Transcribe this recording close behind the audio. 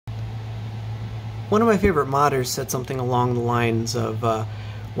One of my favorite modders said something along the lines of,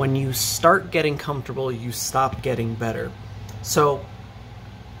 when you start getting comfortable, you stop getting better. So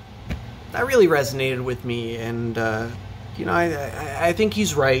that really resonated with me, and you know, I think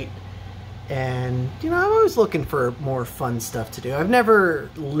he's right. And you know, I'm always looking for more fun stuff to do. I've never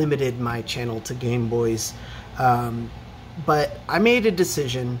limited my channel to Game Boys, but I made a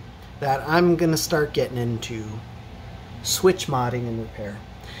decision that I'm gonna start getting into Switch modding and repair.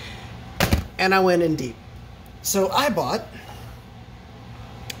 And I went in deep. So I bought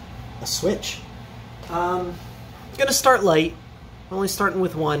a Switch. I'm gonna start light. I'm only starting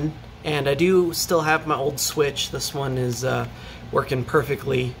with one, and I do still have my old Switch. This one is working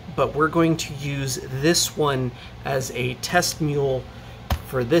perfectly, but we're going to use this one as a test mule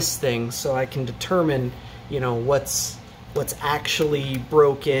for this thing, so I can determine, you know, what's actually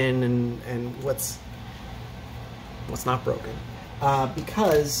broken and what's not broken.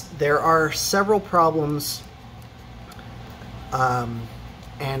 Because there are several problems, and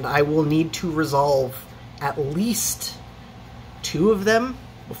I will need to resolve at least 2 of them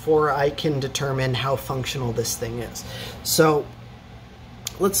before I can determine how functional this thing is. So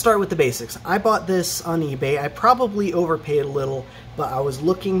let's start with the basics. I bought this on eBay. I probably overpaid a little, but I was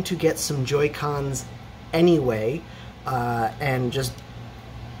looking to get some Joy-Cons anyway, and just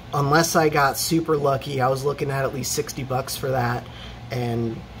unless I got super lucky, I was looking at least 60 bucks for that,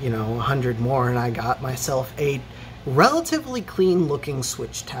 and you know, 100 more, and I got myself a relatively clean looking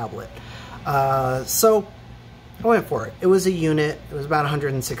Switch tablet. So I went for it. It was a unit. It was about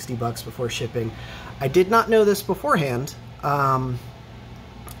 160 bucks before shipping. I did not know this beforehand, and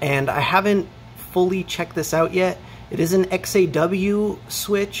I haven't fully checked this out yet. It is an XAW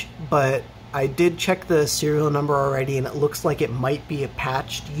Switch, but I did check the serial number already, and it looks like it might be a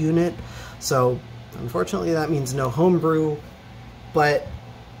patched unit. So unfortunately that means no homebrew, but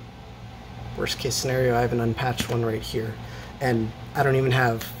worst case scenario, I have an unpatched one right here, and I don't even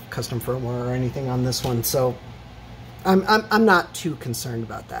have custom firmware or anything on this one, so I'm not too concerned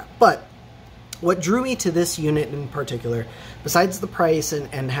about that. But what drew me to this unit in particular, besides the price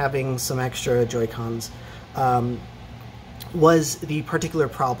and having some extra Joy-Cons, was the particular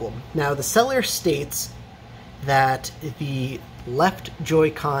problem. Now, the seller states that the left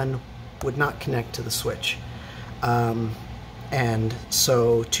Joy-Con would not connect to the Switch. And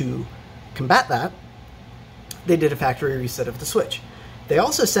so to combat that, they did a factory reset of the Switch. They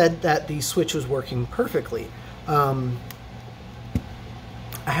also said that the Switch was working perfectly. I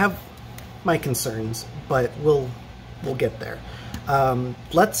have my concerns, but we'll get there.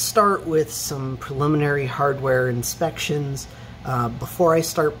 Let's start with some preliminary hardware inspections. Before I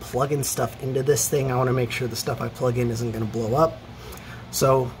start plugging stuff into this thing, I want to make sure the stuff I plug in isn't going to blow up.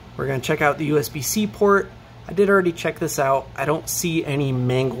 So we're going to check out the USB-C port. I did already check this out. I don't see any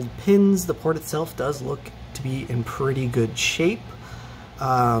mangled pins. The port itself does look to be in pretty good shape.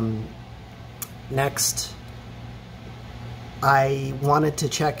 Next, I wanted to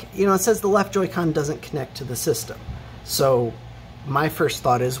check, you know, it says the left Joy-Con doesn't connect to the system. So my first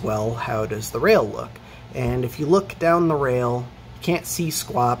thought is, well, how does the rail look? And if you look down the rail, you can't see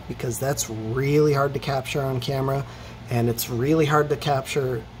squat because that's really hard to capture on camera, and it's really hard to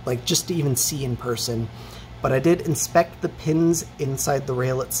capture, like, just to even see in person. But I did inspect the pins inside the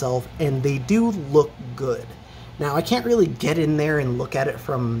rail itself, and they do look good. Now, I can't really get in there and look at it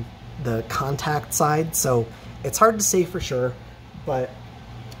from the contact side, so it's hard to say for sure, but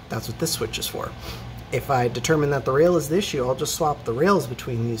that's what this switch is for. If I determine that the rail is the issue, I'll just swap the rails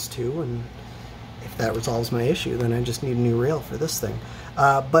between these two, and if that resolves my issue, then I just need a new rail for this thing.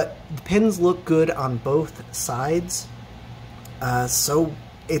 But the pins look good on both sides, so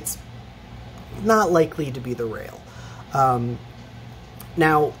it's not likely to be the rail.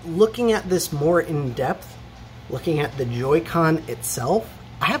 Now, looking at this more in depth, looking at the Joy-Con itself,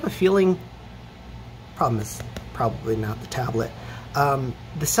 I have a feeling, problem is probably not the tablet.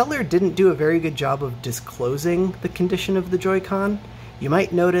 The seller didn't do a very good job of disclosing the condition of the Joy-Con. You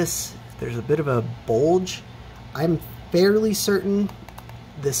might notice there's a bit of a bulge. I'm fairly certain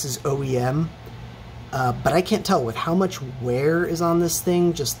this is OEM, but I can't tell with how much wear is on this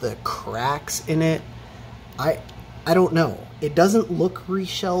thing, just the cracks in it. I don't know. It doesn't look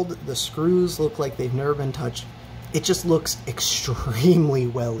reshelled. The screws look like they've never been touched. It just looks extremely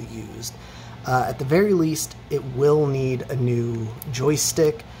well used. At the very least, it will need a new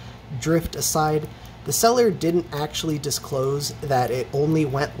joystick. Drift aside, the seller didn't actually disclose that it only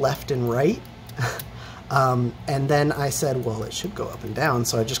went left and right. And then I said, well, it should go up and down,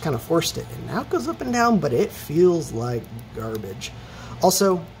 so I just kind of forced it. And now it goes up and down, but it feels like garbage.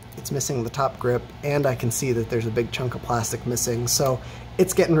 Also, it's missing the top grip, and I can see that there's a big chunk of plastic missing, so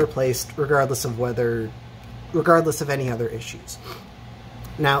it's getting replaced regardless of any other issues.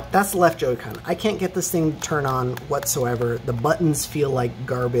 Now, that's the left Joy-Con. I can't get this thing to turn on whatsoever. The buttons feel like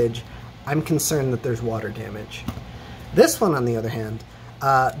garbage. I'm concerned that there's water damage. This one, on the other hand,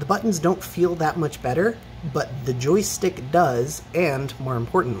 the buttons don't feel that much better, but the joystick does, and more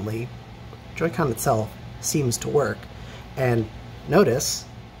importantly, Joy-Con itself seems to work. And notice,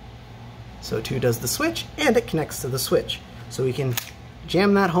 so too does the switch, and it connects to the switch. So we can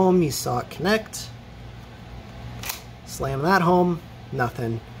jam that home, you saw it connect, slam that home,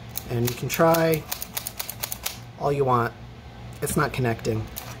 nothing. And you can try all you want, it's not connecting.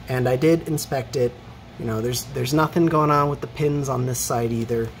 And I did inspect it, you know, there's nothing going on with the pins on this side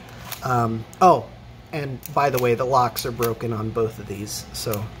either. Oh, and by the way, the locks are broken on both of these,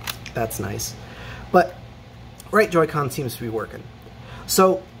 so that's nice. But right Joy-Con seems to be working.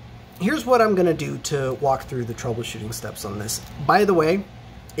 So here's what I'm gonna do to walk through the troubleshooting steps on this. By the way,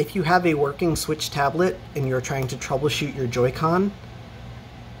 if you have a working Switch tablet and you're trying to troubleshoot your Joy-Con,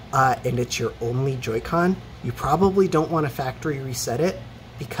 and it's your only Joy-Con, you probably don't want to factory reset it,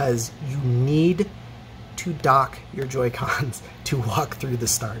 because you need to dock your Joy-Cons to walk through the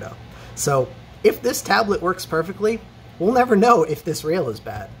startup. So if this tablet works perfectly, we'll never know if this rail is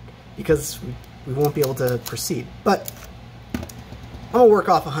bad, because we won't be able to proceed. But I'm gonna work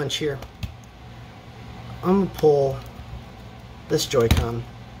off a hunch here. I'm gonna pull this Joy-Con.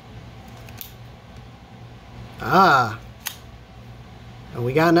 Ah, and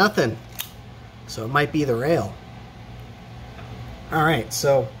we got nothing. So it might be the rail. All right,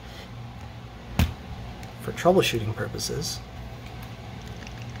 so for troubleshooting purposes,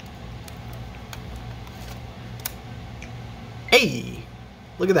 hey,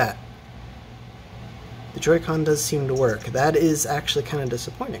 look at that. The Joy-Con does seem to work. That is actually kind of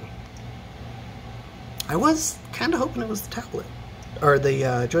disappointing. I was kind of hoping it was the tablet, or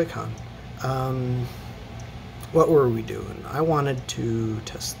the Joy-Con. What were we doing? I wanted to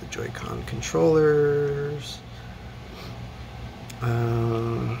test the Joy-Con controllers.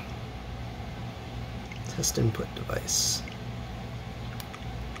 Test input device.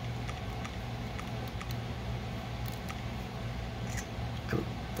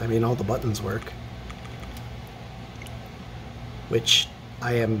 I mean, all the buttons work, which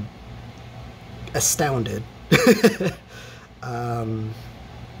I am astounded.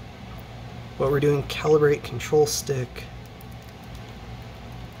 What we're doing, calibrate control stick.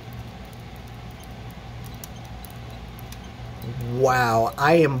 Wow,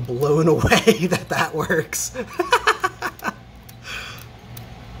 I am blown away that that works.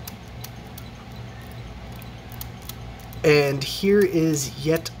 And here is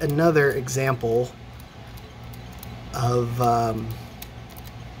yet another example of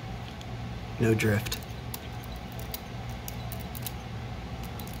no drift.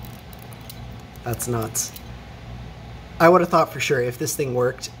 That's nuts. I would have thought for sure if this thing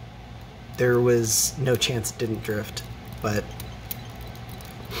worked, there was no chance it didn't drift, but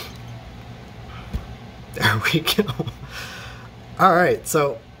there we go. Alright,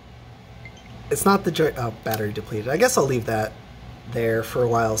 so it's not the battery depleted. I guess I'll leave that there for a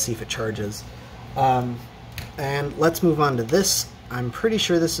while, see if it charges. And let's move on to this. I'm pretty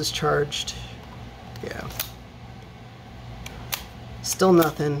sure this is charged. Yeah. Still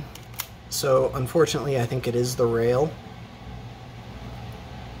nothing. So unfortunately, I think it is the rail.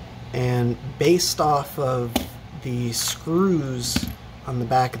 And based off of the screws on the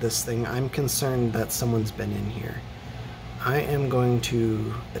back of this thing, I'm concerned that someone's been in here. I am going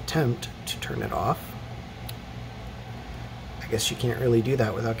to attempt to turn it off. I guess you can't really do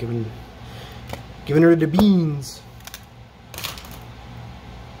that without giving her the beans.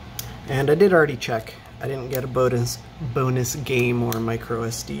 And I did already check. I didn't get a bonus game or micro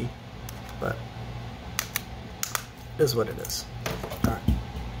SD, but it is what it is. All right.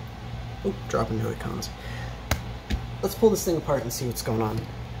 Oh, dropping joycons. Let's pull this thing apart and see what's going on.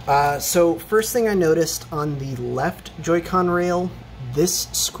 So first thing I noticed on the left Joy-Con rail, this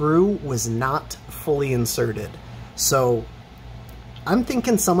screw was not fully inserted. So I'm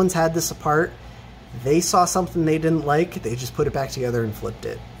thinking someone's had this apart, they saw something they didn't like, they just put it back together and flipped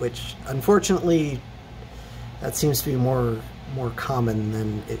it, which unfortunately that seems to be more common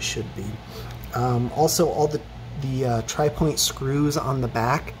than it should be. Also, all the tri-point screws on the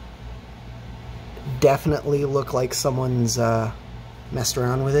back definitely look like someone's messed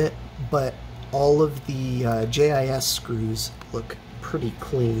around with it, but all of the JIS screws look pretty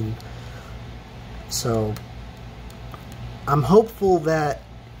clean. So I'm hopeful that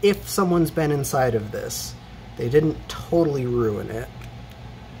if someone's been inside of this, they didn't totally ruin it.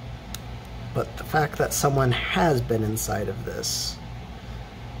 But the fact that someone has been inside of this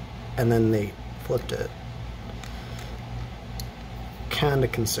and then they flipped it. Kind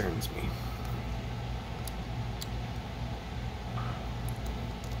of concerns me.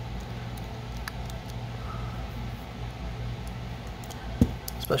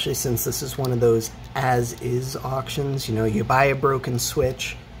 Especially since this is one of those as-is auctions. You know, you buy a broken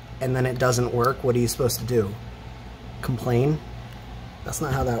switch and then it doesn't work. What are you supposed to do? Complain? That's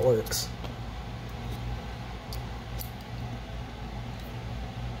not how that works.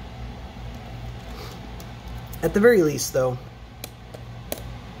 At the very least, though,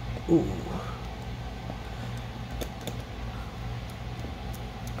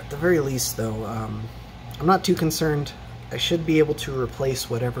 I'm not too concerned. I should be able to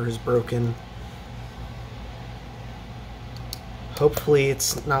replace whatever is broken. Hopefully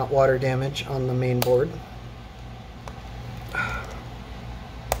it's not water damage on the main board.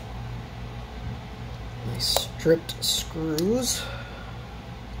 Nice stripped screws.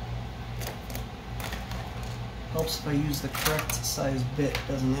 Helps if I use the correct size bit,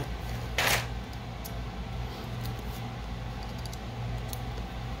 doesn't it?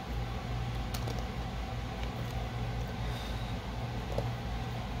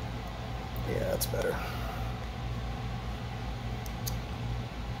 Yeah, that's better.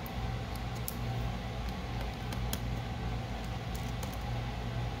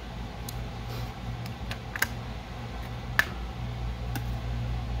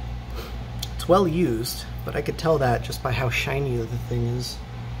 It's well used, but I could tell that just by how shiny the thing is.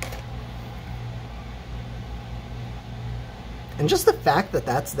 And just the fact that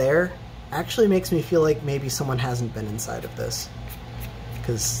that's there actually makes me feel like maybe someone hasn't been inside of this,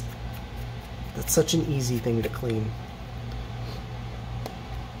 because that's such an easy thing to clean.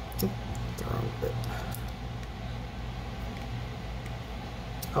 The wrong bit.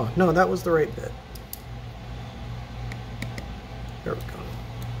 Oh, no, that was the right bit. There we go.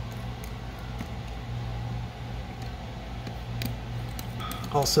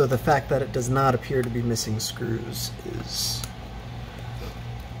 Also, the fact that it does not appear to be missing screws is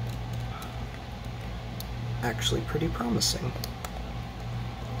actually pretty promising.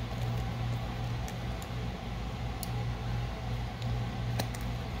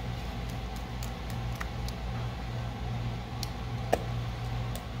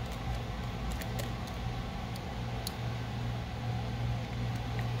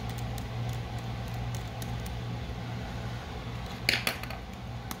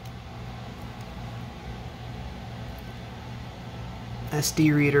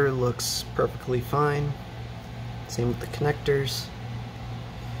 SD reader looks perfectly fine. Same with the connectors.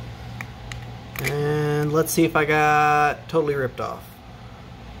 And let's see if I got totally ripped off.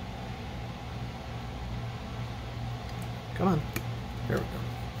 Come on. There we go.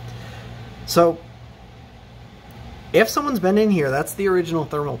 So, if someone's been in here, that's the original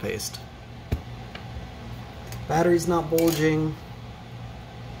thermal paste. Battery's not bulging.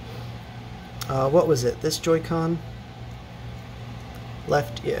 What was it? This joycon?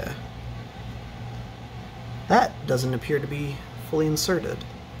 Left, yeah. That doesn't appear to be fully inserted.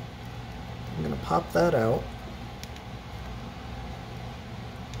 I'm gonna pop that out.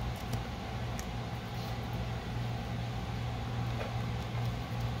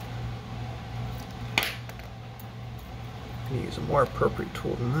 I'm gonna use a more appropriate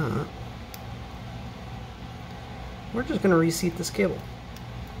tool than that. We're just gonna reseat this cable.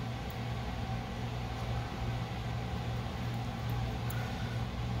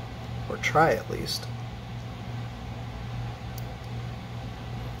 Or try at least.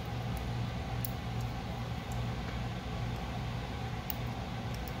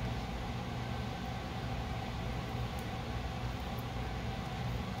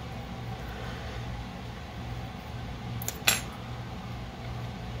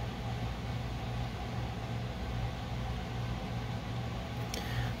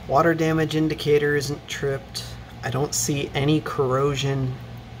 Water damage indicator isn't tripped. I don't see any corrosion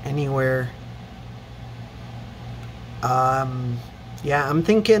anywhere. Yeah, I'm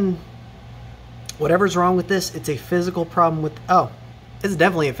thinking whatever's wrong with this, it's a physical problem with, oh, it's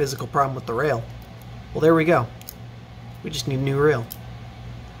definitely a physical problem with the rail. Well, there we go. We just need a new rail.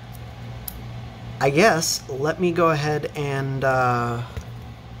 I guess, let me go ahead and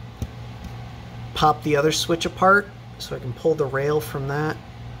pop the other switch apart so I can pull the rail from that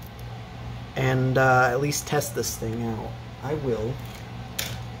and at least test this thing out. I will.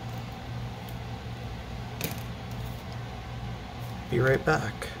 Be right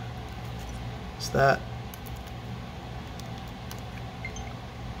back. Is that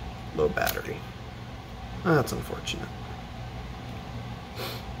low battery? Oh, that's unfortunate.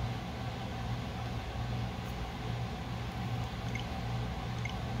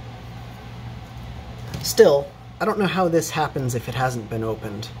 Still, I don't know how this happens if it hasn't been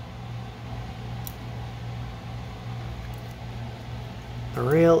opened. The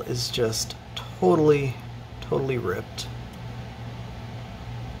rail is just totally ripped.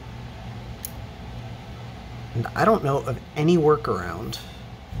 And I don't know of any workaround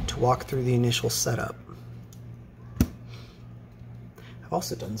to walk through the initial setup. I've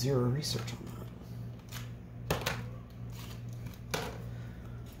also done zero research on that.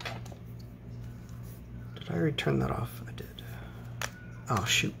 Did I already turn that off? I did. Oh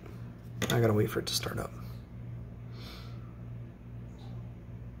shoot. I gotta wait for it to start up.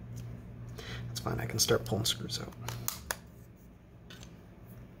 That's fine, I can start pulling screws out.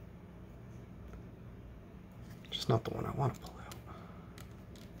 Just not the one I want to pull out.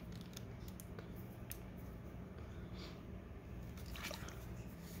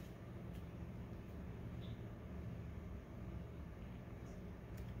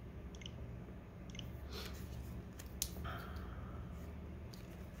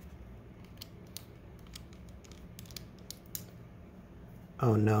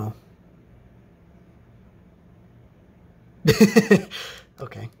 Oh no.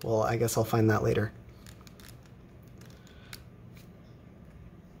 Okay, well, I guess I'll find that later.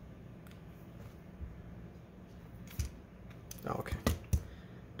 Oh, okay.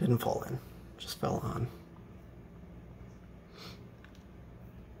 Didn't fall in, just fell on.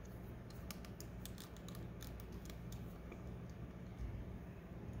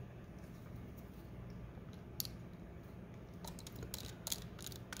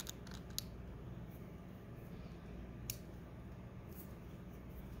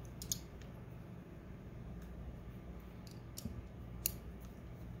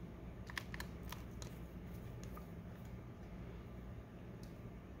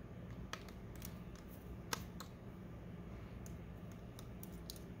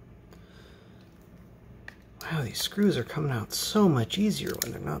 Wow, these screws are coming out so much easier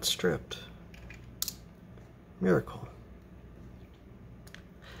when they're not stripped. Miracle.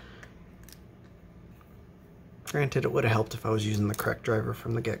 Granted, it would have helped if I was using the correct driver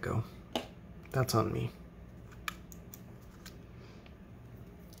from the get-go. That's on me.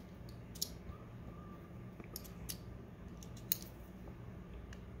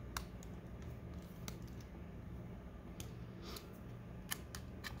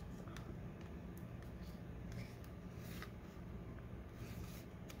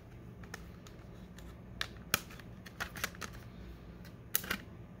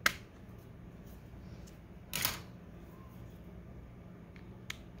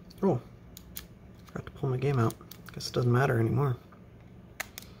 Oh, forgot to pull my game out. Guess it doesn't matter anymore.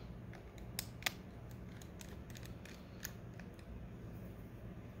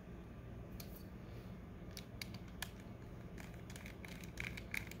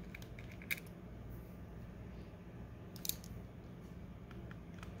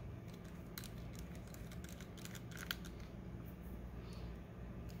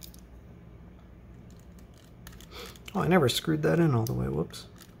 Oh, I never screwed that in all the way. Whoops.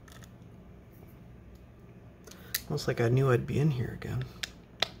 Almost like I knew I'd be in here again.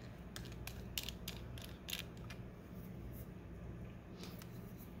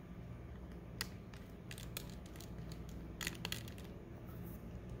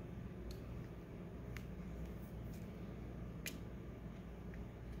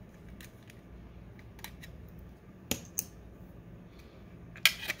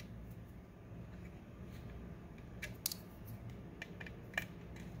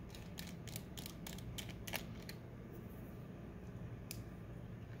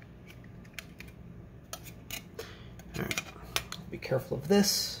 Be careful of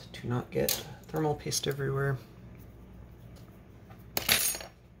this to not get thermal paste everywhere.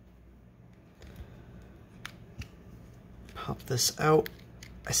 Pop this out.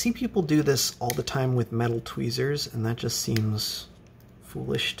 I see people do this all the time with metal tweezers, and that just seems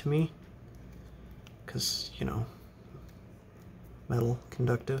foolish to me. Because, you know, metal,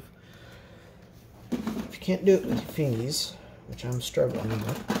 conductive. If you can't do it with your fingies, which I'm struggling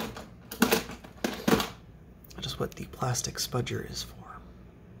with, just what the plastic spudger is for.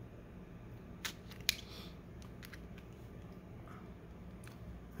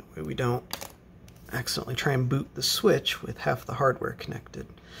 That way we don't accidentally try and boot the switch with half the hardware connected.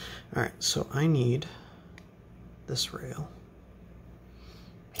 Alright, so I need this rail.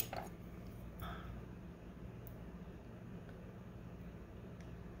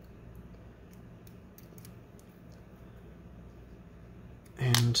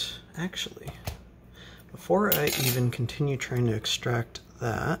 And actually, before I even continue trying to extract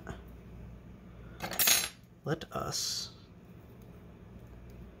that, let us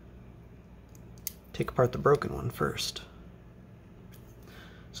take apart the broken one first,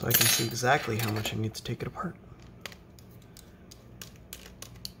 so I can see exactly how much I need to take it apart.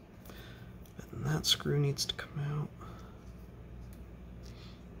 And that screw needs to come out.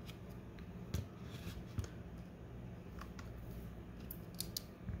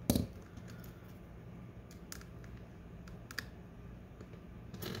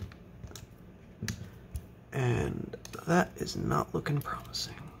 And that is not looking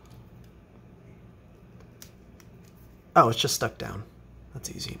promising. Oh, it's just stuck down.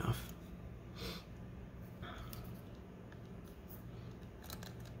 That's easy enough.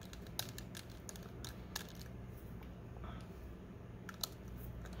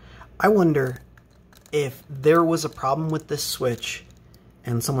 I wonder if there was a problem with this switch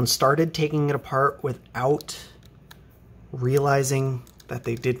and someone started taking it apart without realizing that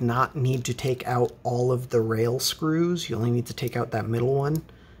they did not need to take out all of the rail screws. You only need to take out that middle one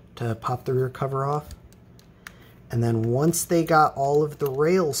to pop the rear cover off. And then once they got all of the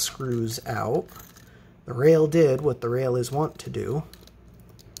rail screws out, the rail did what the rail is wont to do,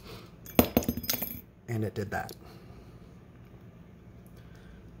 and it did that.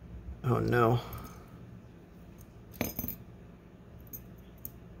 Oh no.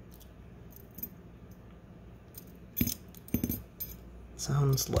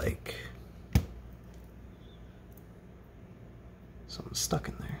 Sounds like something's stuck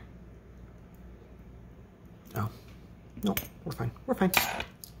in there. Oh, no, we're fine. We're fine.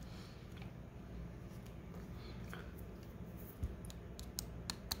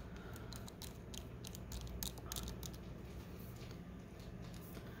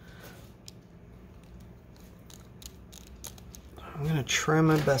 I'm gonna try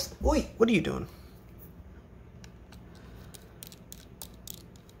my best. Wait, what are you doing?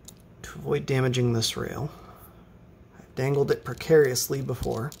 To avoid damaging this rail. I've dangled it precariously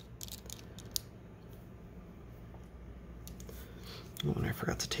before. Oh, and I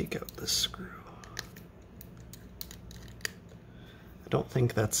forgot to take out this screw. I don't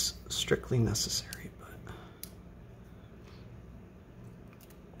think that's strictly necessary,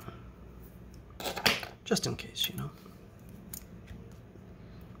 but just in case, you know.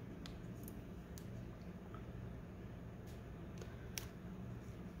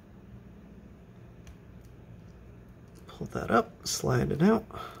 Pull that up, slide it out.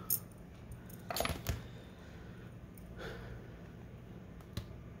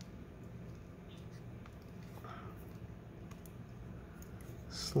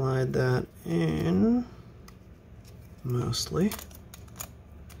 Slide that in, mostly.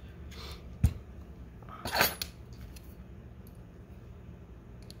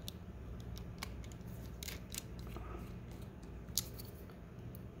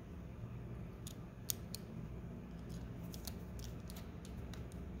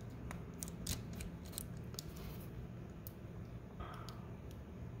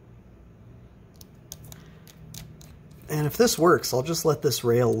 And if this works, I'll just let this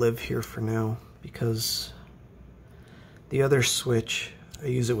rail live here for now, because the other switch, I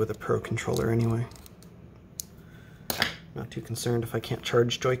use it with a Pro controller anyway. Not too concerned if I can't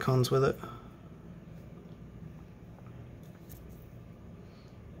charge joycons with it.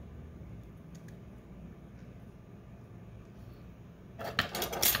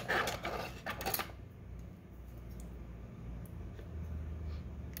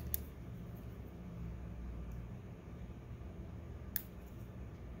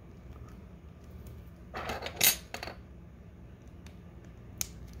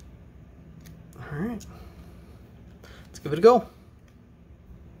 Alright, let's give it a go.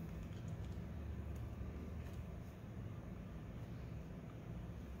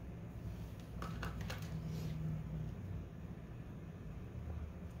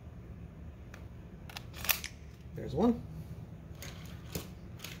 There's one.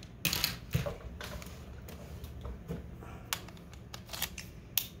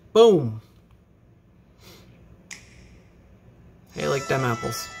 Boom. Hey, I like them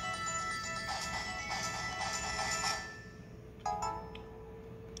apples.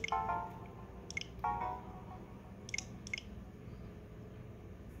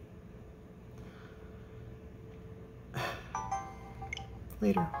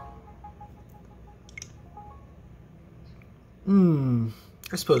 Later.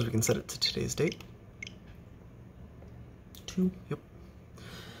 I suppose we can set it to today's date. 2, yep.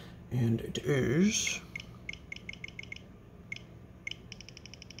 And it is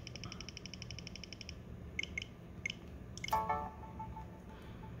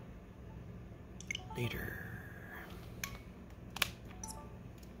later.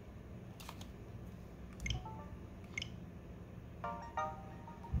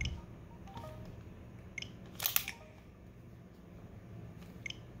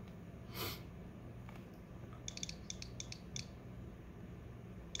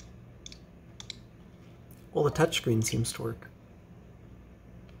 Well, the touchscreen seems to work.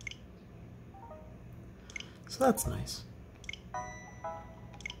 So that's nice.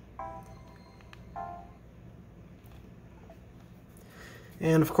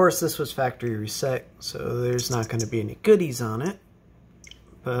 And of course this was factory reset, so there's not going to be any goodies on it.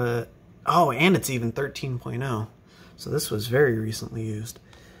 But, oh, and it's even 13.0. So this was very recently used.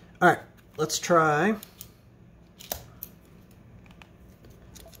 Alright, let's try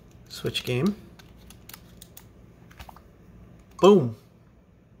switch game. Boom.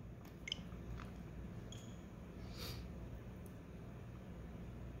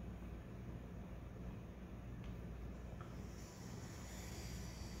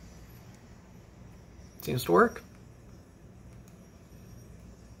 Seems to work.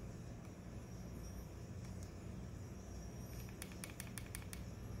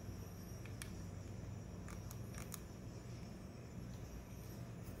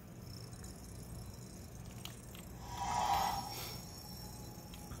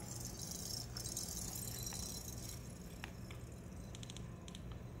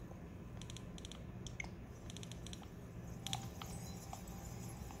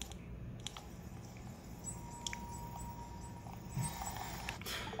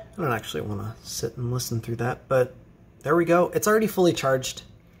 I don't actually want to sit and listen through that, but there we go. It's already fully charged.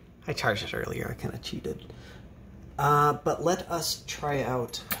 I charged it earlier. I kind of cheated. But let us try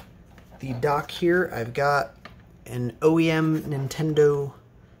out the dock here. I've got an OEM Nintendo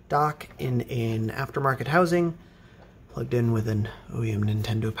dock in an aftermarket housing, plugged in with an OEM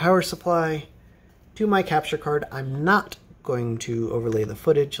Nintendo power supply to my capture card. I'm not going to overlay the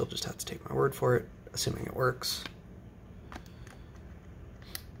footage. You'll just have to take my word for it, assuming it works.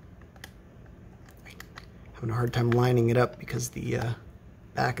 Having a hard time lining it up because the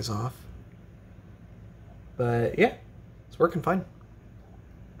back is off. But yeah, it's working fine.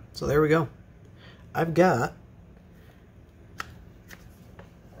 So there we go. I've got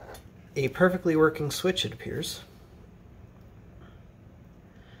a perfectly working switch, it appears.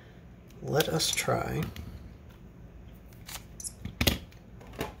 Let us try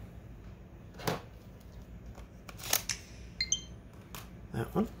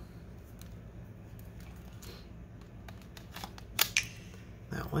that one.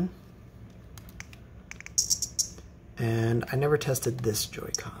 That one. And I never tested this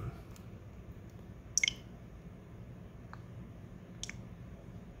Joy-Con.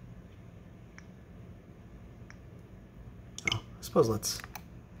 Oh, I suppose let's...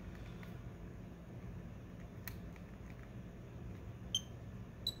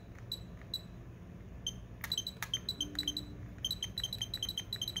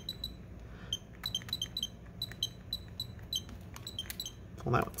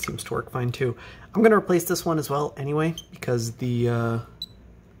 Well, that one seems to work fine too. I'm going to replace this one as well anyway, because the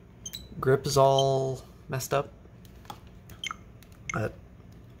grip is all messed up. But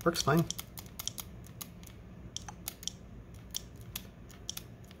works fine.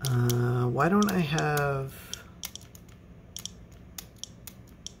 Why don't I have...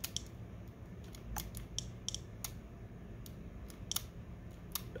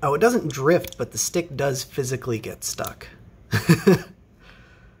 Oh, it doesn't drift, but the stick does physically get stuck.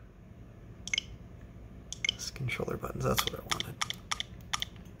 Controller buttons, that's what I wanted.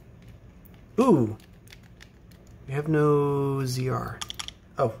 Ooh! We have no ZR.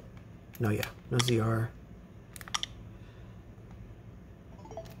 Oh, no, yeah, no ZR.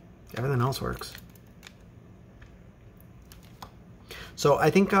 Everything else works. So I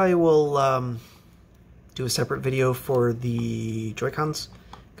think I will do a separate video for the Joy-Cons,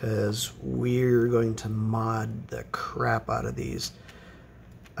 because we're going to mod the crap out of these.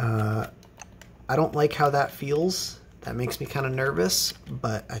 I don't like how that feels. That makes me kind of nervous,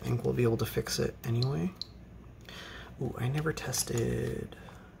 but I think we'll be able to fix it anyway. Ooh, I never tested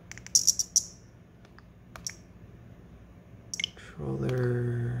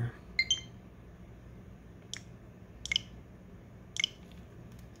controller.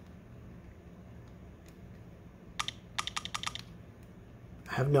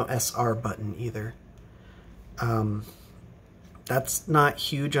 I have no SR button either. That's not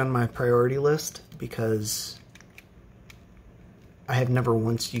huge on my priority list because I have never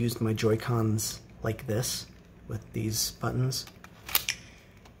once used my Joy-Cons like this with these buttons.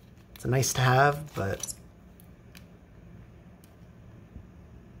 It's a nice to have, but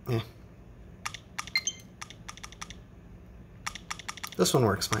eh. This one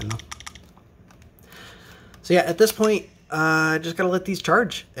works fine though. So yeah, at this point, I just gotta let these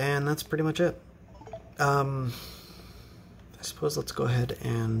charge, and that's pretty much it. I suppose let's go ahead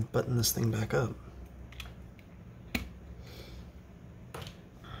and button this thing back up.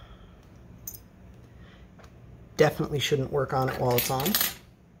 Definitely shouldn't work on it while it's on.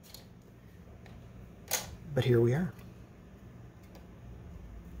 But here we are.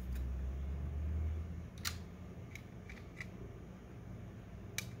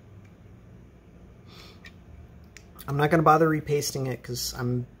 I'm not going to bother repasting it because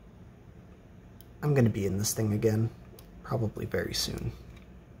I'm going to be in this thing again, probably very soon.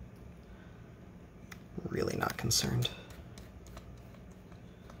 Really not concerned.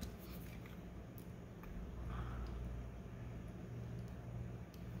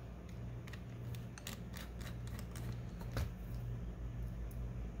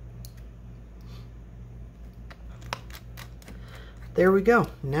 There we go.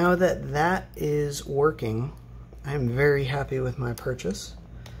 Now that that is working, I'm very happy with my purchase.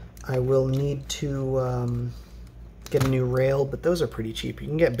 I will need to get a new rail, but those are pretty cheap. You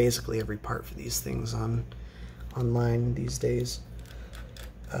can get basically every part for these things online these days.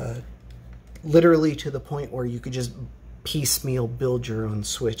 Literally to the point where you could just piecemeal build your own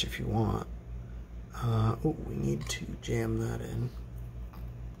switch if you want. Oh, we need to jam that in.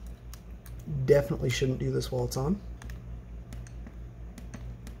 Definitely shouldn't do this while it's on.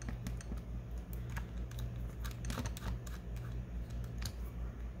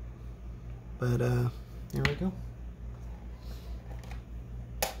 But there we go.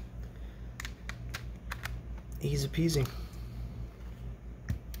 Easy peasy.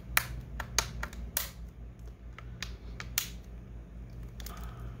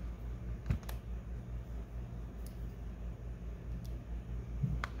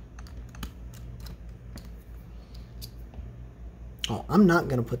 Oh, I'm not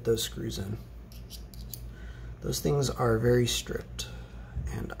going to put those screws in. Those things are very stripped.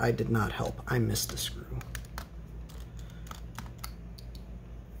 And I did not help. I missed a screw.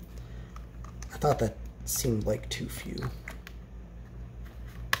 I thought that seemed like too few.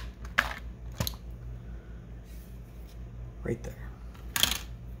 Right there.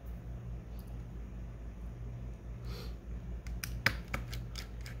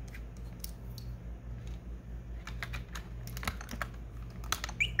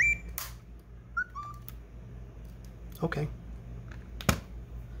 Okay.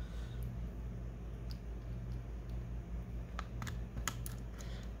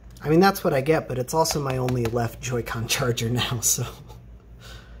 I mean, that's what I get, but it's also my only left Joy-Con charger now, so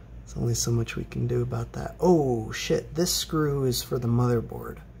there's only so much we can do about that. Oh, shit, this screw is for the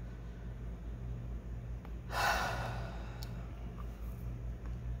motherboard.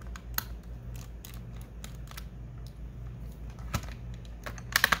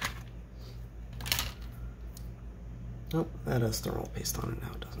 Nope, that has thermal paste on it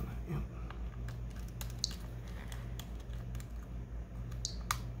now, doesn't it? Yep.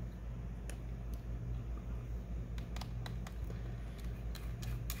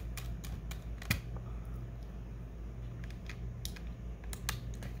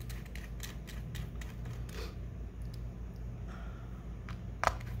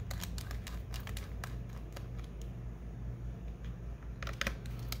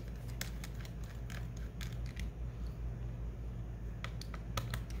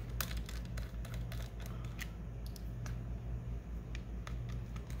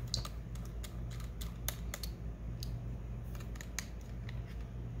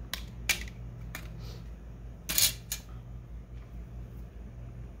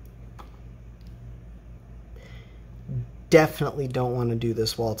 Definitely don't want to do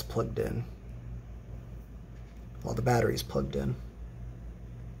this while it's plugged in. While the battery's plugged in.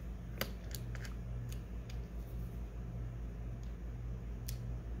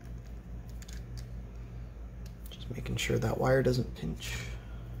 Just making sure that wire doesn't pinch.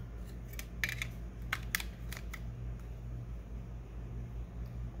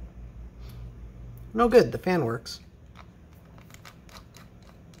 No good, the fan works.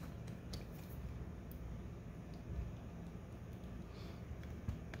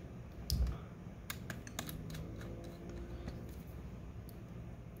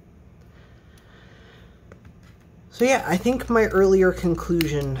 So yeah, I think my earlier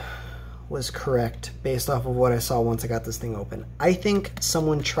conclusion was correct based off of what I saw once I got this thing open. I think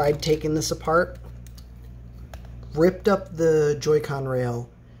someone tried taking this apart, ripped up the Joy-Con rail,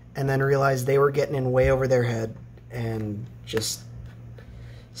 and then realized they were getting in way over their head and just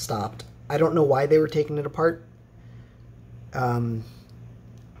stopped. I don't know why they were taking it apart.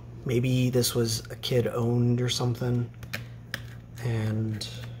 Maybe this was a kid owned or something. And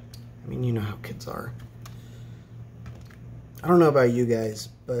I mean, you know how kids are. I don't know about you guys,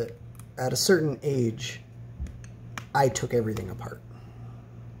 but at a certain age, I took everything apart.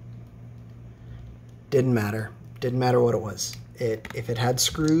 Didn't matter. Didn't matter what it was. If it had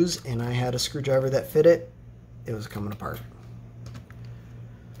screws and I had a screwdriver that fit it, it was coming apart.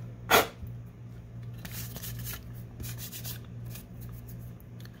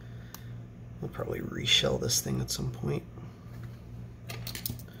 We'll probably reshell this thing at some point. In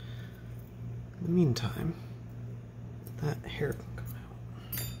the meantime, that hair can come out.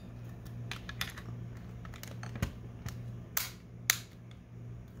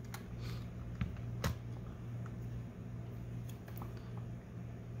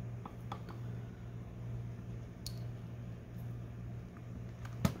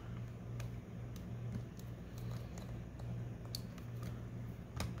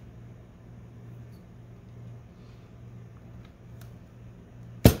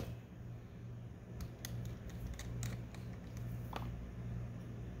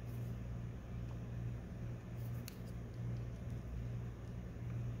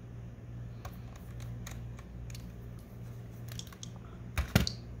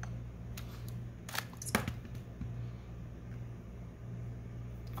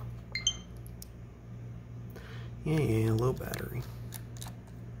 Yeah, low battery.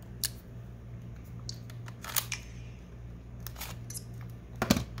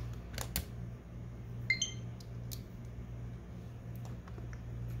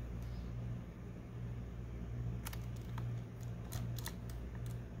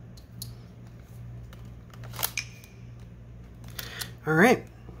 All right,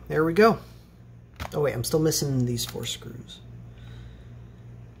 there we go. Oh wait, I'm still missing these 4 screws.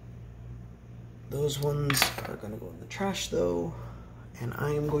 Those ones are going to go in the trash though, and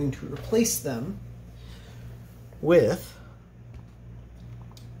I am going to replace them with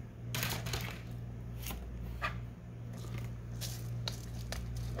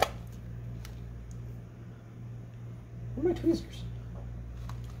where are my tweezers?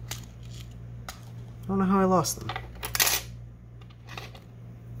 I don't know how I lost them.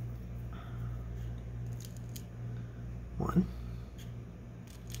 One,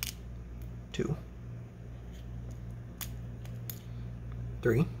 2,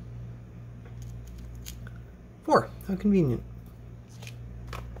 3, 4. How convenient.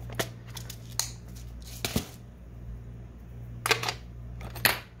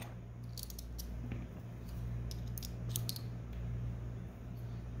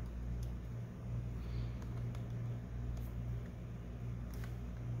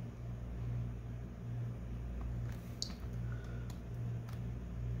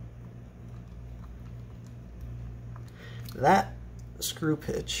 That screw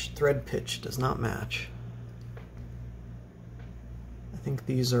pitch, thread pitch, does not match. I think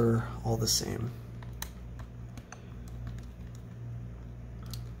these are all the same.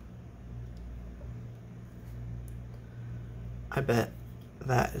 I bet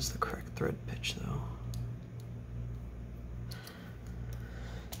that is the correct thread pitch though.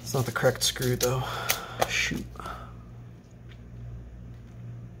 It's not the correct screw though. Shoot.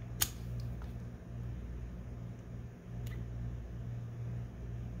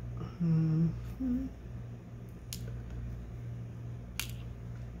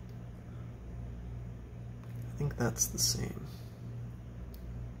 I think that's the same.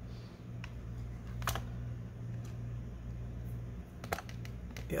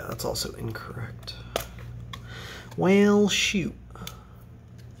 Yeah, that's also incorrect. Well, shoot.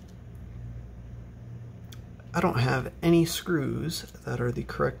 I don't have any screws that are the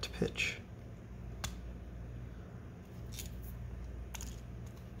correct pitch.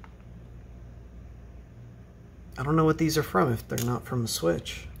 I don't know what these are from if they're not from the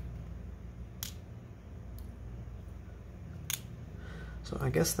switch. So I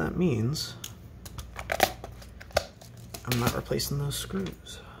guess that means I'm not replacing those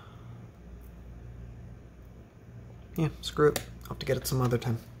screws. Yeah, screw it. I'll have to get it some other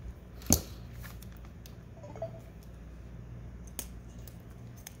time.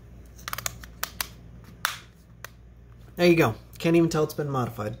 There you go. Can't even tell it's been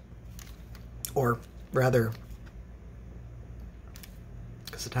modified. Or rather,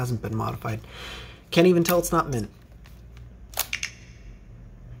 because it hasn't been modified. Can't even tell it's not mint.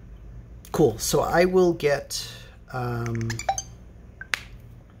 Cool. So I will get... yeah,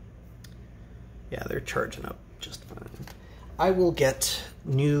 they're charging up just fine. I will get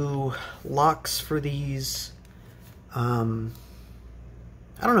new locks for these. I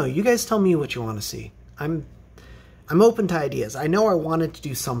don't know. You guys tell me what you want to see. I'm open to ideas. I know I wanted to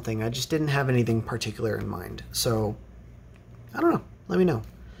do something. I just didn't have anything particular in mind. So, I don't know. Let me know.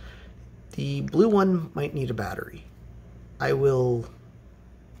 The blue one might need a battery. I will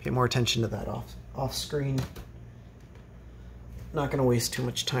pay more attention to that off screen. Not going to waste too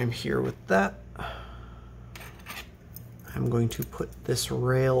much time here with that. I'm going to put this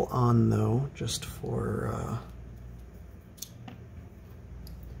rail on though, just for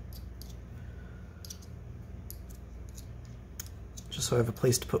just so I have a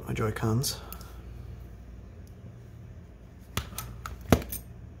place to put my Joy-Cons.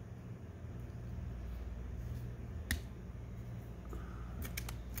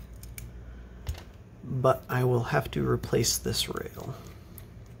 But I will have to replace this rail.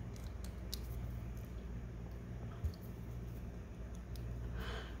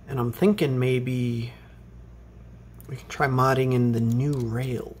 And I'm thinking maybe we can try modding in the new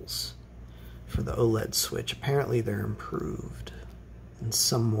rails for the OLED switch. Apparently they're improved in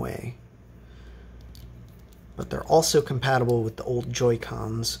some way. But they're also compatible with the old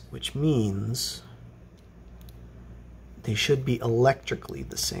Joy-Cons, which means they should be electrically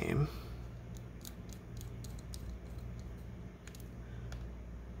the same.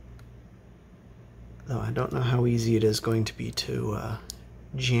 Though I don't know how easy it is going to be to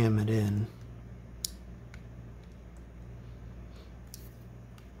jam it in.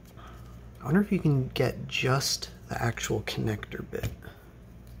 I wonder if you can get just the actual connector bit.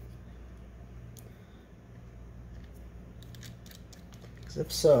 Because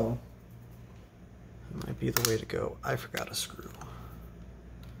if so, it might be the way to go. I forgot a screw.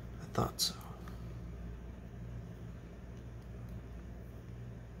 I thought so.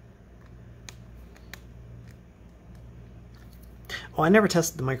 Oh, I never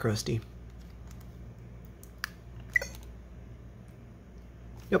tested the micro SD.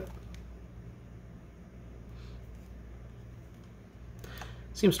 Yep.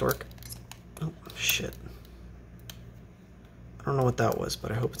 Seems to work. Oh, shit. I don't know what that was,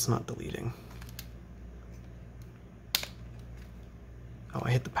 but I hope it's not deleting. Oh,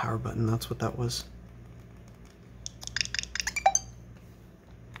 I hit the power button. That's what that was.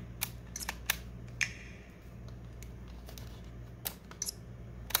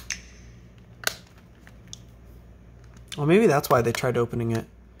 Well, maybe that's why they tried opening it,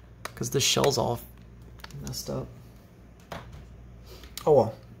 because this shell's all messed up. Oh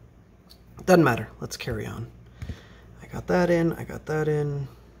well, doesn't matter. Let's carry on. I got that in, I got that in.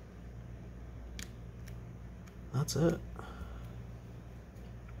 That's it.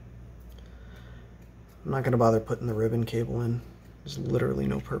 I'm not gonna bother putting the ribbon cable in. There's literally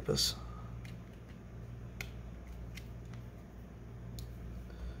no purpose.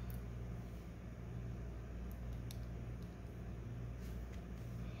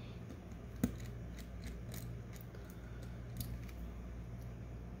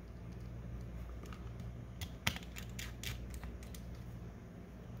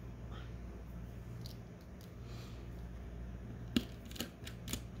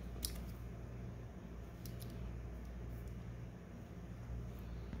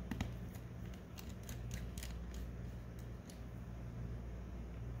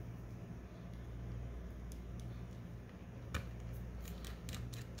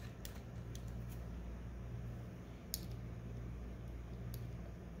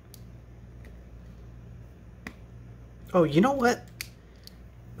 Oh, you know what?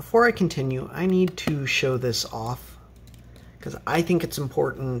 Before I continue, I need to show this off, because I think it's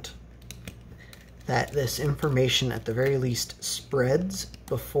important that this information at the very least spreads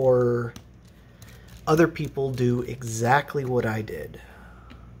before other people do exactly what I did.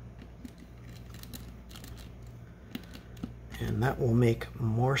 And that will make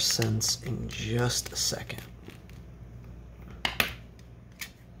more sense in just a second.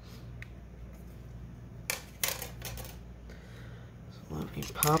 Let me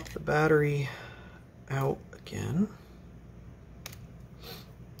pop the battery out again.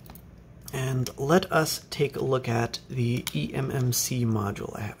 And let us take a look at the eMMC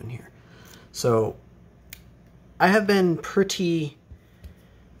module I have in here. So I have been pretty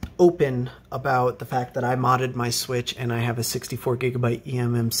open about the fact that I modded my Switch and I have a 64 gigabyte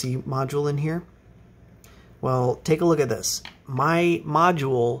eMMC module in here. Well, take a look at this. My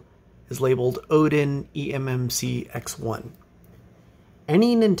module is labeled Odin eMMC X1.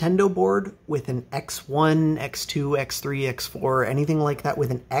 Any Nintendo board with an X1, X2, X3, X4, anything like that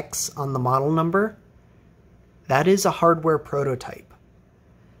with an X on the model number, that is a hardware prototype.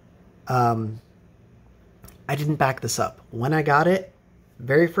 I didn't back this up. When I got it,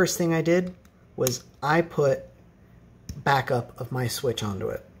 very first thing I did was I put backup of my Switch onto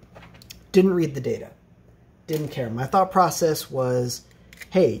it. Didn't read the data. Didn't care. My thought process was,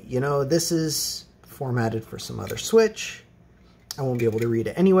 hey, you know, this is formatted for some other Switch. I won't be able to read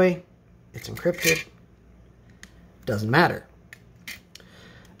it anyway. It's encrypted. Doesn't matter.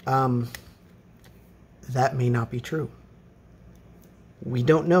 That may not be true. We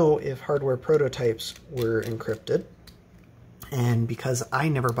don't know if hardware prototypes were encrypted. And because I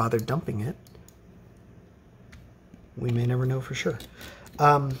never bothered dumping it, we may never know for sure.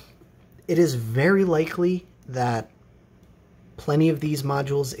 It is very likely that Plenty of these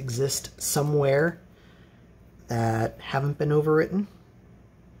modules exist somewhere that haven't been overwritten.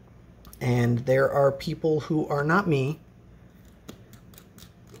 And there are people who are not me,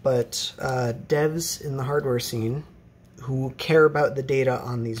 but devs in the hardware scene who care about the data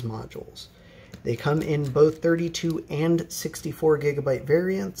on these modules. They come in both 32 and 64 gigabyte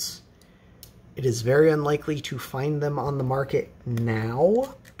variants. It is very unlikely to find them on the market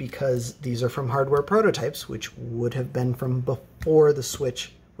now because these are from hardware prototypes, which would have been from before the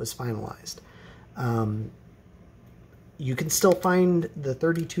Switch was finalized. You can still find the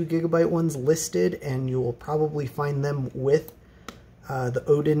 32 gigabyte ones listed, and you will probably find them with the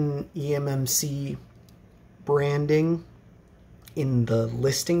Odin eMMC branding in the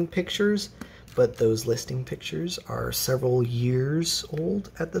listing pictures, but those listing pictures are several years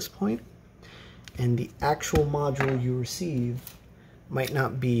old at this point, and the actual module you receive might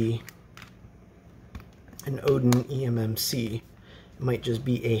not be an Odin eMMC. It might just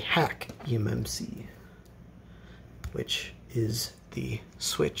be a hack eMMC, which is the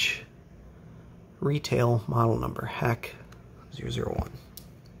Switch retail model number, hack 001.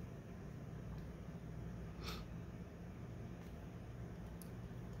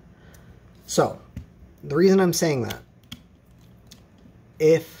 So, the reason I'm saying that,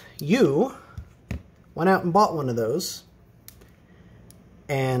 if you went out and bought one of those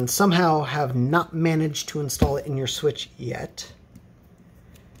and somehow have not managed to install it in your Switch yet,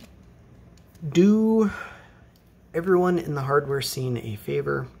 do everyone in the hardware scene a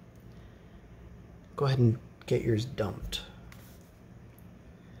favor. Go ahead and get yours dumped.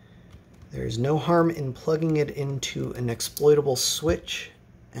 There's no harm in plugging it into an exploitable Switch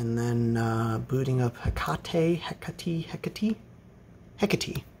and then booting up Hecate.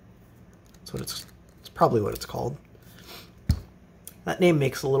 That's what it's probably what it's called. That name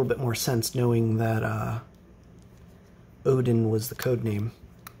makes a little bit more sense knowing that Odin was the code name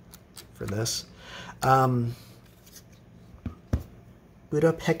for this. Boot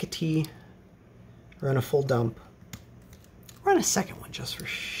up Hecate, run a full dump, run a second one just for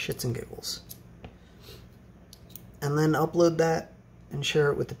shits and giggles, and then upload that and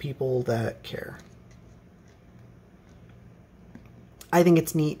share it with the people that care. I think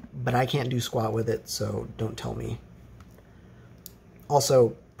it's neat, but I can't do squat with it, so don't tell me.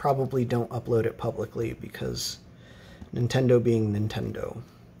 Also, probably don't upload it publicly because Nintendo being Nintendo,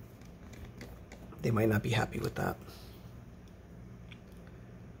 they might not be happy with that.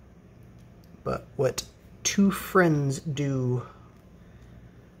 But what two friends do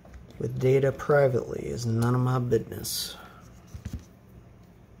with data privately is none of my business.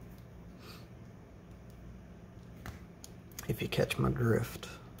 If you catch my drift.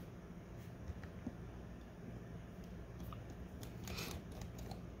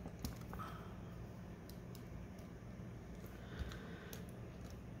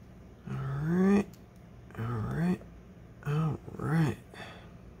 Alright.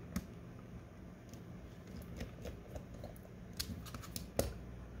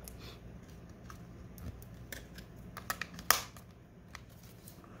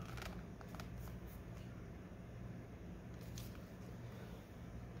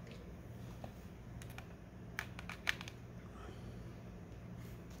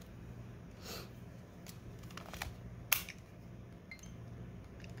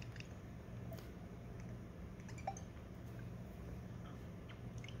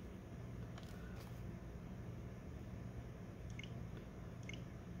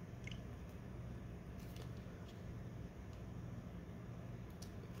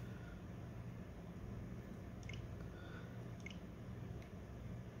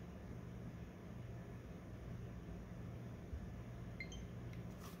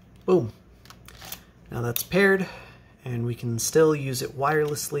 Boom. Now that's paired, and we can still use it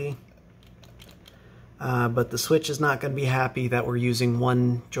wirelessly. But the Switch is not going to be happy that we're using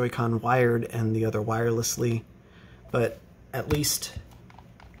one Joy-Con wired and the other wirelessly. But at least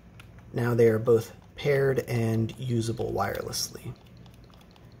now they are both paired and usable wirelessly.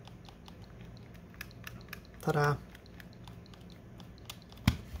 Ta-da!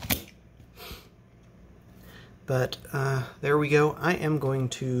 But there we go. I am going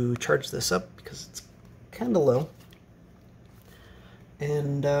to charge this up because it's kind of low.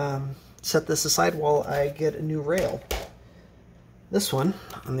 And set this aside while I get a new rail. This one,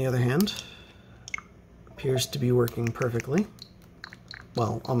 on the other hand, appears to be working perfectly.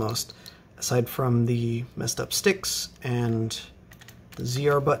 Well, almost. Aside from the messed up sticks and the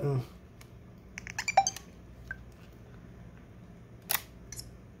ZR button.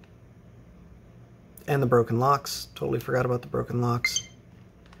 And the broken locks. Totally forgot about the broken locks.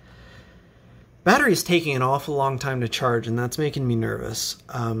 Battery's taking an awful long time to charge, and that's making me nervous.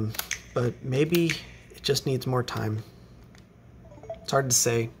 But maybe it just needs more time. It's hard to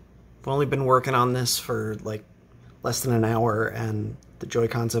say. I've only been working on this for like less than an hour, and the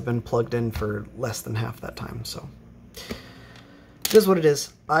Joy-Cons have been plugged in for less than half that time, so it is what it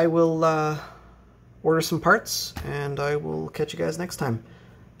is. I will order some parts, and I will catch you guys next time.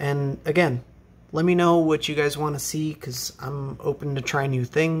 And again, let me know what you guys want to see, because I'm open to try new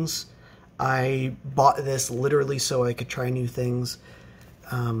things. I bought this literally so I could try new things.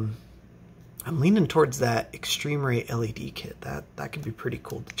 I'm leaning towards that Extreme Ray LED kit. That could be pretty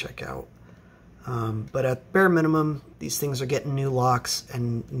cool to check out. But at bare minimum, these things are getting new locks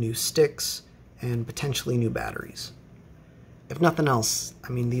and new sticks and potentially new batteries. If nothing else, I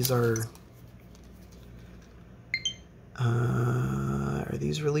mean, these are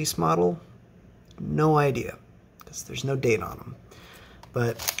these release model? No idea, because there's no date on them.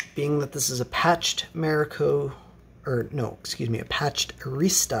 But being that this is a patched Marico, or no, excuse me, a patched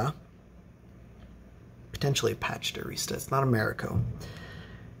Arista, potentially a patched Arista, it's not a Marico.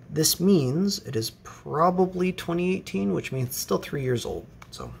 This means it is probably 2018, which means it's still 3 years old,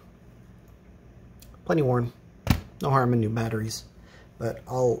 so plenty worn. No harm in new batteries, but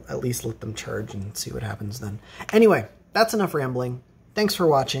I'll at least let them charge and see what happens then. Anyway, that's enough rambling. Thanks for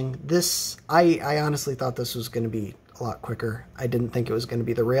watching. This, I honestly thought this was going to be a lot quicker. I didn't think it was going to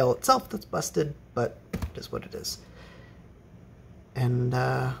be the rail itself that's busted, but it is what it is. And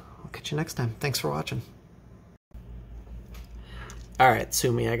I'll catch you next time. Thanks for watching. Alright,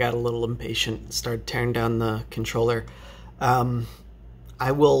 Sumi, I got a little impatient. Started tearing down the controller.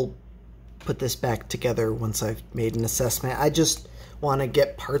 I will put this back together once I've made an assessment. I just want to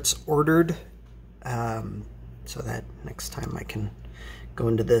get parts ordered so that next time I can go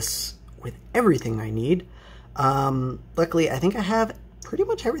into this with everything I need. Luckily, I think I have pretty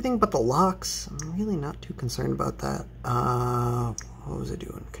much everything but the locks. I'm really not too concerned about that. What was I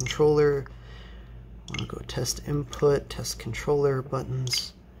doing? Controller. I want to go test input, test controller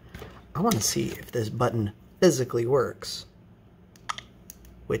buttons. I want to see if this button physically works,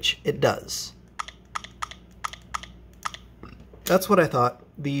 which it does. That's what I thought.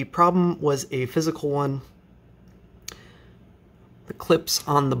 The problem was a physical one. The clips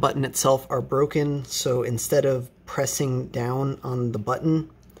on the button itself are broken, so instead of pressing down on the button,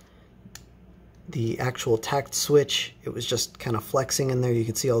 the actual tact switch, it was just kind of flexing in there. You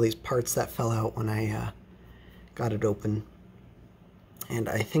can see all these parts that fell out when I got it open. And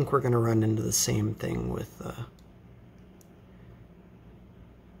I think we're going to run into the same thing with that.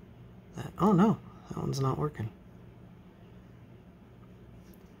 Oh no, that one's not working.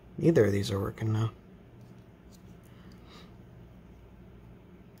 Neither of these are working now.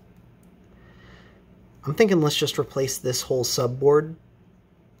 I'm thinking let's just replace this whole subboard.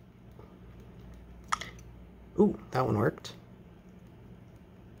 Ooh, that one worked.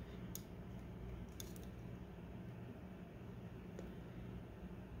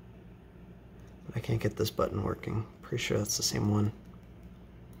 But I can't get this button working. Pretty sure that's the same one.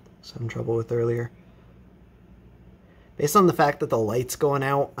 So I'm in trouble with earlier. Based on the fact that the light's going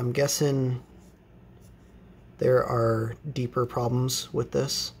out, I'm guessing there are deeper problems with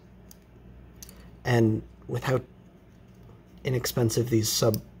this. And with how inexpensive these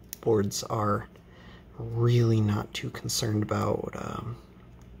subboards are, really not too concerned about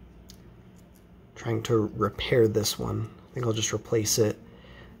trying to repair this one. I think I'll just replace it.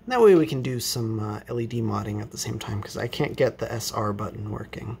 And that way we can do some LED modding at the same time, because I can't get the SR button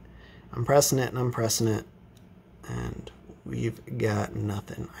working. I'm pressing it and I'm pressing it, and we've got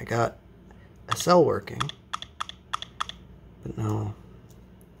nothing. I got SL working, but no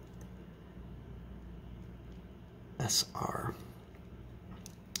SR.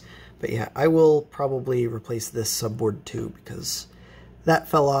 But yeah, I will probably replace this subboard too, because that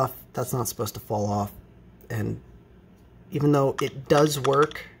fell off. That's not supposed to fall off. And even though it does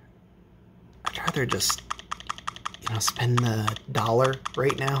work, I'd rather just, you know, spend the $1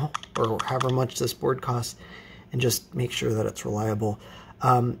 right now, or however much this board costs, and just make sure that it's reliable.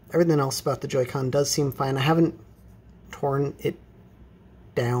 Everything else about the Joy-Con does seem fine. I haven't torn it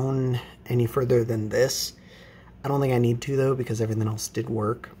down any further than this. I don't think I need to, though, because everything else did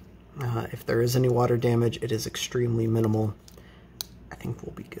work. If there is any water damage, it is extremely minimal. I think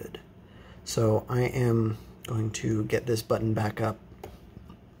we'll be good. So I am going to get this button back up.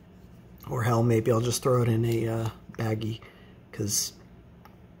 Or hell, maybe I'll just throw it in a baggie, because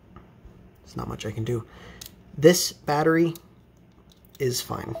there's not much I can do. This battery is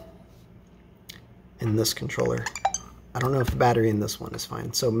fine in this controller. I don't know if the battery in this one is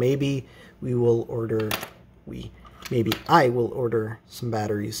fine. So maybe we will order, maybe I will order some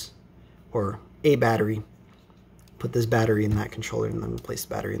batteries or a battery, put this battery in that controller, and then replace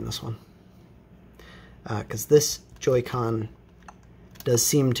the battery in this one. Because this Joy-Con does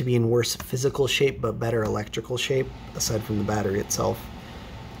seem to be in worse physical shape, but better electrical shape, aside from the battery itself.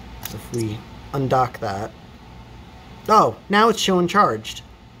 So if we undock that... Oh, now it's showing charged.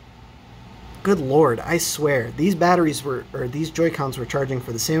 Good lord, I swear. These batteries were, or these Joy-Cons were charging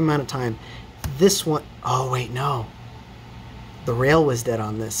for the same amount of time. This one... Oh, wait, no. The rail was dead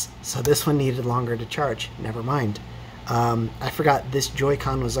on this, so this one needed longer to charge. Never mind. I forgot this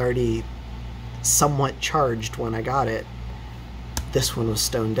Joy-Con was already somewhat charged when I got it. This one was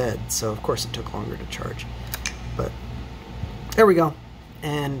stone dead, so of course it took longer to charge. But there we go.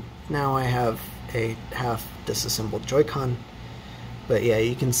 And now I have a half disassembled Joy-Con. But yeah,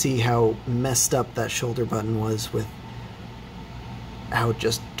 you can see how messed up that shoulder button was with how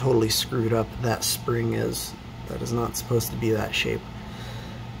just totally screwed up that spring is. That is not supposed to be that shape.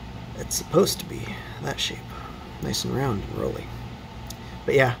 It's supposed to be that shape. Nice and round and rolly.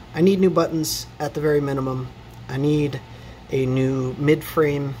 But yeah, I need new buttons at the very minimum. I need a new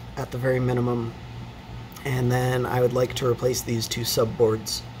mid-frame at the very minimum. And then I would like to replace these two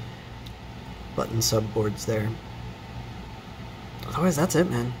subboards. Button subboards there. Otherwise, that's it,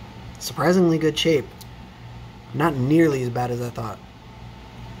 man. Surprisingly good shape. Not nearly as bad as I thought.